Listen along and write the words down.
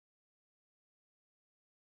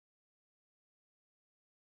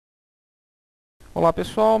Olá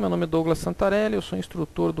pessoal, meu nome é Douglas Santareli, eu sou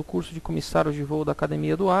instrutor do curso de comissários de voo da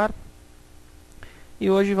Academia do Ar.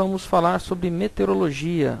 E hoje vamos falar sobre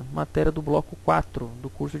meteorologia, matéria do bloco 4 do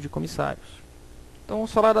curso de comissários. Então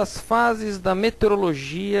vamos falar das fases da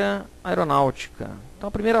meteorologia aeronáutica. Então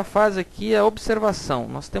a primeira fase aqui é a observação.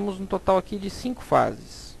 Nós temos um total aqui de 5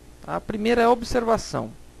 fases. A primeira é a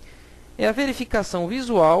observação. É a verificação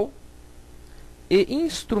visual e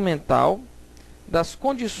instrumental das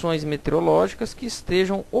condições meteorológicas que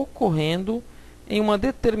estejam ocorrendo em uma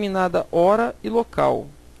determinada hora e local.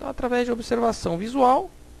 Então, através de observação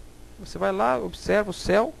visual, você vai lá, observa o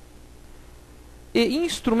céu, e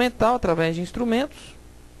instrumental, através de instrumentos,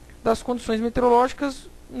 das condições meteorológicas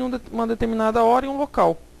em uma determinada hora e um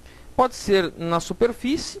local. Pode ser na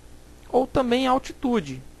superfície ou também em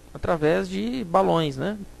altitude, através de balões,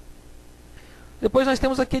 né? Depois nós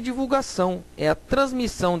temos aqui a divulgação, é a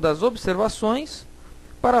transmissão das observações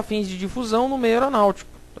para fins de difusão no meio aeronáutico.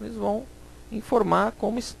 Então, eles vão informar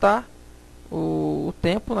como está o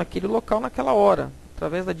tempo naquele local, naquela hora,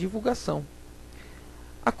 através da divulgação.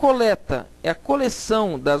 A coleta é a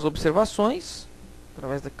coleção das observações,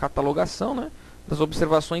 através da catalogação, né, das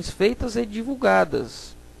observações feitas e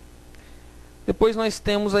divulgadas. Depois nós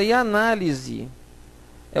temos aí a análise,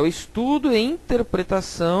 é o estudo e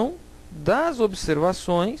interpretação das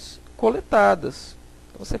observações coletadas.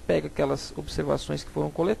 Então, você pega aquelas observações que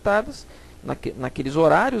foram coletadas naqueles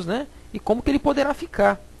horários, né, e como que ele poderá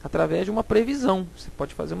ficar, através de uma previsão. Você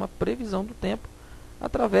pode fazer uma previsão do tempo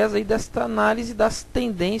através aí desta análise das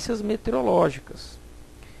tendências meteorológicas.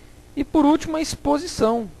 E por último, a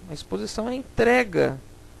exposição. A exposição é a entrega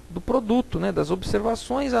do produto, né, das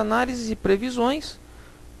observações, análises e previsões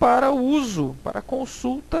para o uso, para a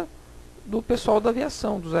consulta do pessoal da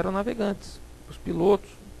aviação, dos aeronavegantes, os pilotos,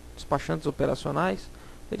 despachantes operacionais,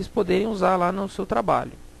 eles poderem usar lá no seu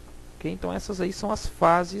trabalho. Okay? Então essas aí são as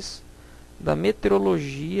fases da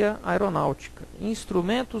meteorologia aeronáutica.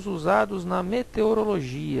 Instrumentos usados na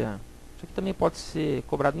meteorologia. Isso aqui também pode ser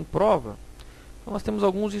cobrado em prova. Então nós temos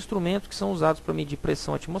alguns instrumentos que são usados para medir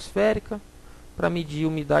pressão atmosférica, para medir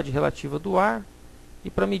umidade relativa do ar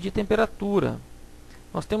e para medir temperatura.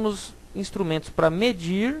 Nós temos instrumentos para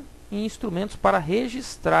medir e instrumentos para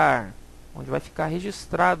registrar, onde vai ficar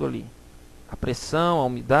registrado ali a pressão, a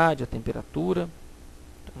umidade, a temperatura.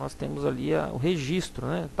 Então, nós temos ali o registro,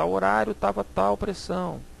 né? Tal horário estava tal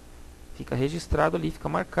pressão, fica registrado ali, fica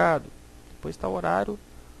marcado. Depois tal horário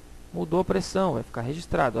mudou a pressão, vai ficar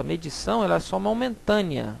registrado. A medição ela é só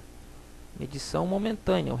momentânea, medição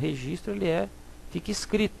momentânea. O registro fica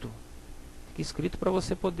escrito para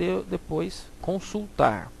você poder depois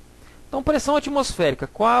consultar. Então, pressão atmosférica.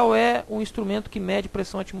 Qual é o instrumento que mede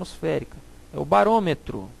pressão atmosférica? É o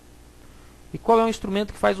barômetro. E qual é o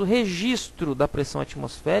instrumento que faz o registro da pressão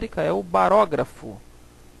atmosférica? É o barógrafo.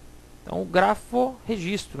 Então, o grafo,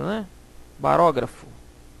 registro, né? Barógrafo.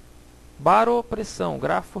 Baro, pressão.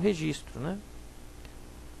 Grafo, registro, né?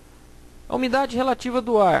 A umidade relativa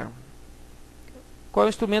do ar. Qual é o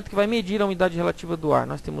instrumento que vai medir a umidade relativa do ar?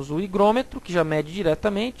 Nós temos o higrômetro, que já mede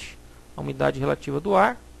diretamente a umidade relativa do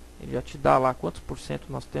ar. Ele já te dá lá quantos por cento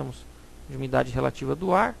nós temos de umidade relativa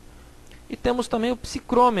do ar. E temos também o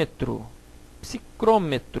psicrômetro.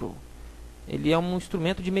 Psicrômetro. Ele é um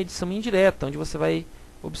instrumento de medição indireta, onde você vai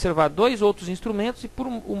observar dois outros instrumentos e por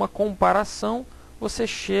uma comparação você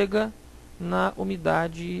chega na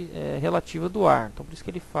umidade relativa do ar. Então por isso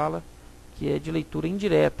que ele fala que é de leitura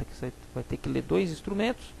indireta, que você vai ter que ler dois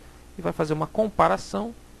instrumentos e vai fazer uma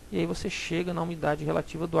comparação. E aí você chega na umidade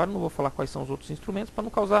relativa do ar. Não vou falar quais são os outros instrumentos para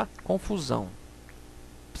não causar confusão.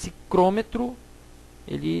 Psicrômetro,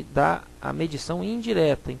 ele dá a medição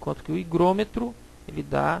indireta, enquanto que o higrômetro, ele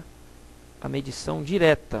dá a medição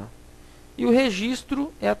direta. E o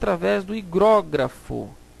registro é através do higrógrafo.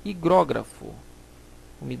 Higrógrafo.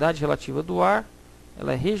 Umidade relativa do ar,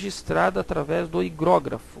 ela é registrada através do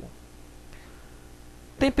higrógrafo.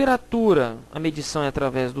 Temperatura, a medição é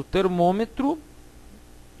através do termômetro.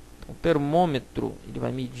 O termômetro ele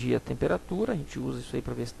vai medir a temperatura, a gente usa isso aí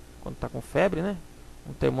para ver quando está com febre, né?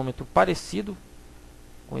 Um termômetro parecido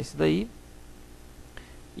com esse daí.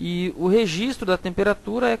 E o registro da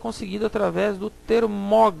temperatura é conseguido através do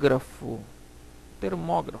termógrafo.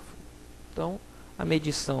 Termógrafo. Então, a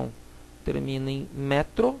medição termina em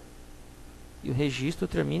metro e o registro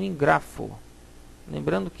termina em grafo.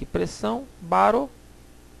 Lembrando que pressão, baro,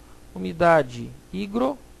 umidade,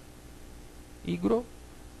 higro,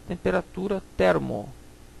 temperatura, termo.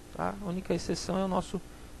 Tá? A única exceção é o nosso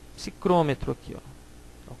psicrômetro aqui,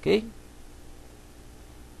 ó. Ok?